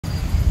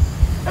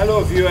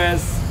Hello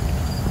viewers,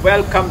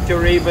 welcome to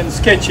Raven's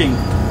Kitchen.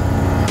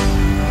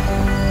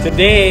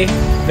 Today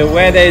the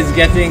weather is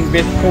getting a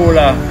bit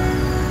cooler.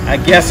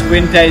 I guess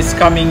winter is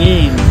coming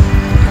in,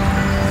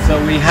 so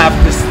we have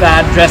to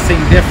start dressing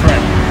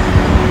different.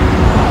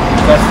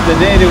 Because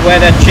today the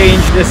weather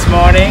changed this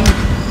morning.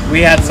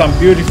 We had some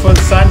beautiful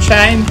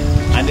sunshine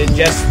and it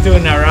just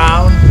turned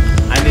around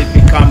and it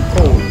became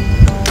cold.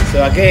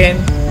 So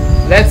again,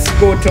 let's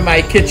go to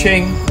my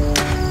kitchen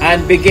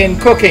and begin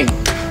cooking.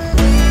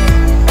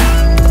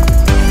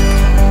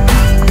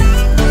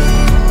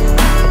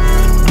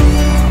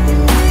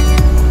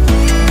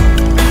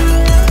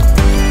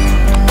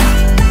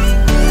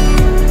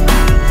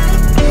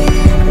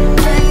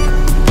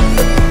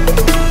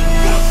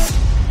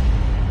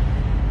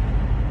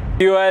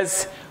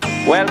 Viewers,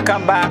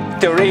 welcome back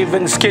to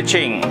Raven's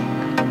Kitchen.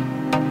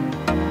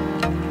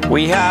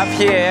 We have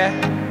here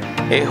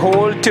a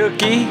whole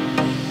turkey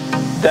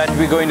that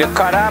we're going to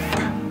cut up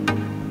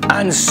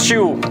and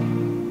stew.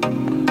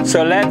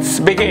 So let's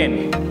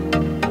begin.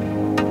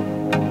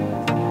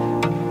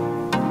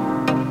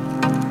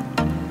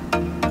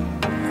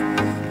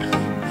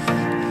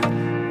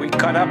 We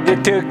cut up the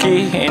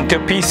turkey into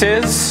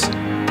pieces,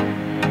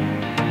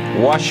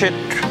 wash it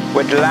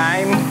with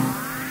lime,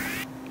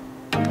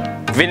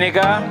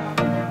 vinegar.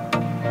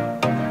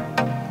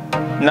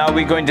 Now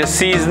we're going to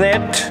season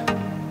it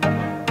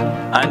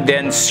and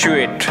then stew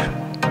it.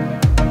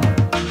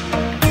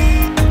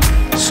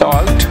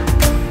 Salt,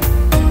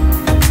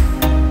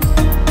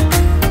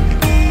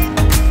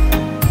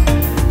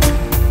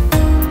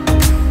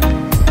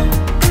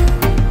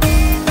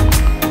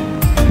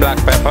 black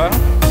pepper,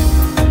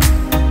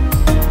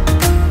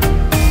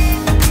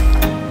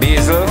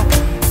 basil,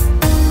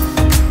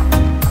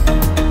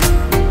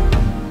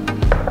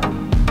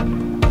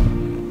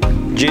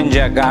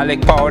 ginger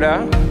garlic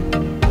powder,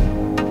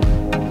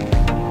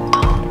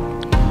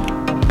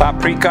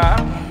 paprika,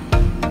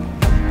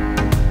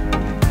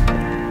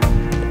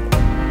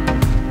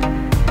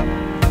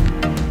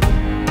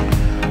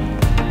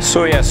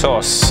 soya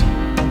sauce,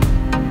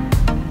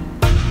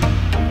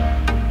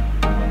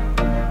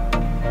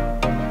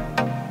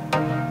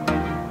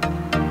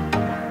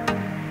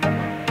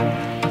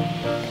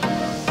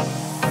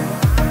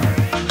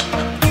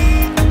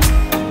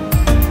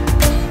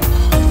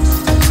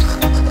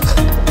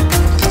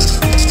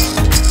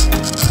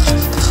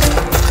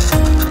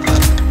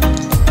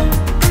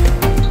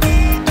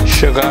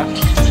 sugar,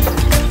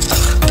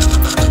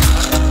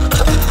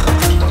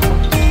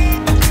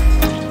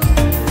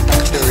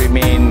 to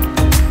remain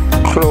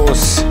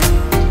close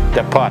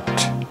the pot,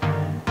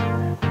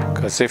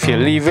 because if you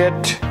leave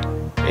it,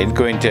 it's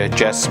going to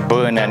just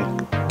burn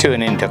and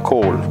turn into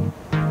coal.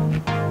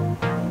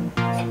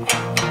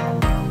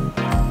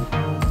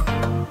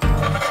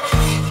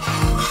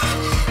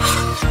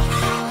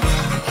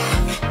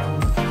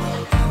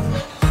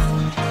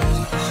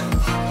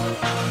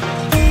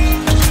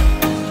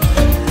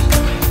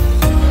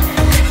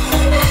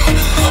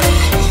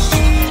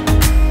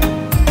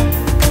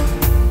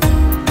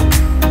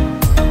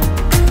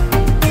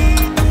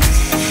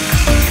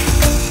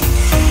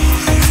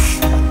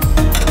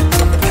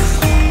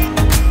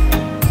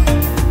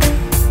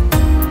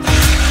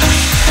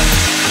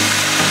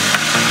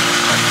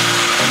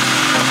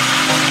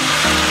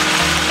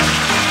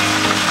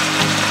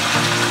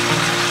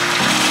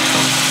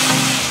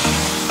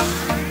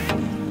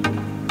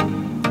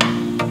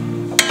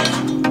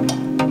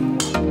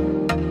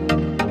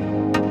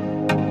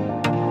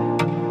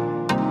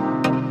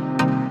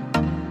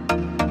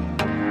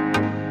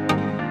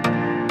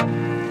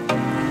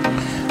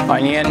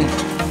 Onion,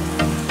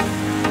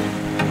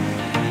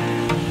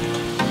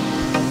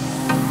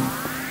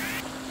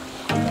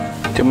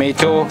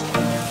 tomato,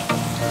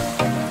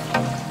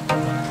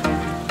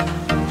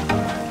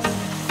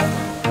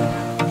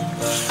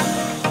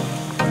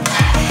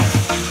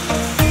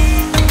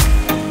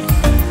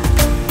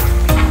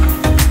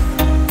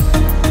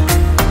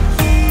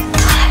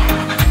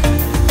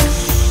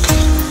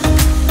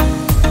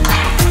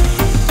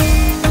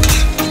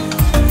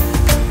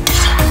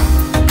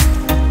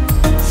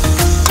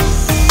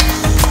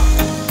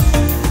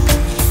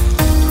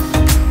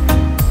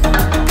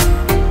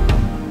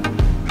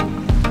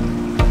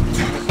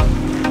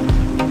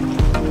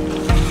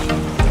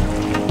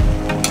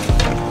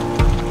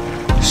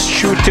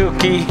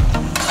 turkey.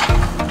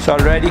 It's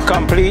already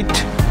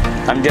complete.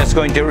 I'm just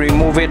going to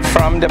remove it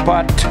from the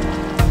pot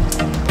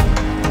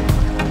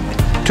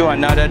to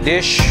another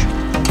dish.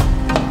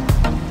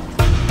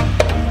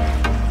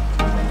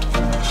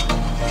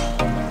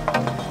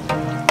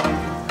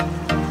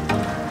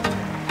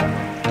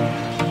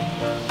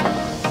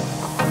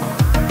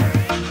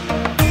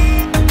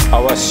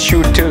 Our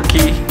stewed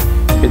turkey,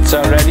 it's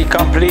already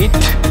complete.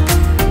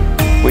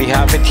 We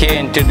have it here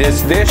into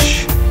this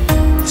dish.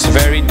 It's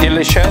very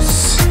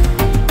delicious.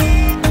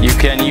 You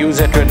can use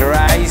it with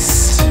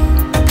rice,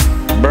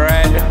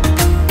 bread,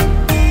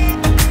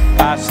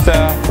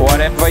 pasta,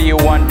 whatever you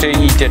want to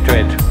eat it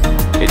with.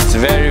 It's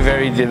very,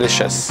 very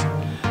delicious.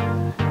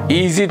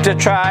 Easy to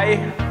try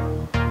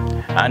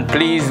And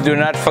please do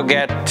not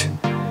forget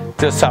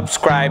to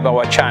subscribe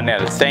our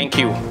channel. Thank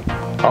you.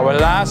 Our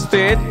last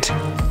bit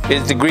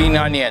is the green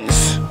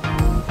onions.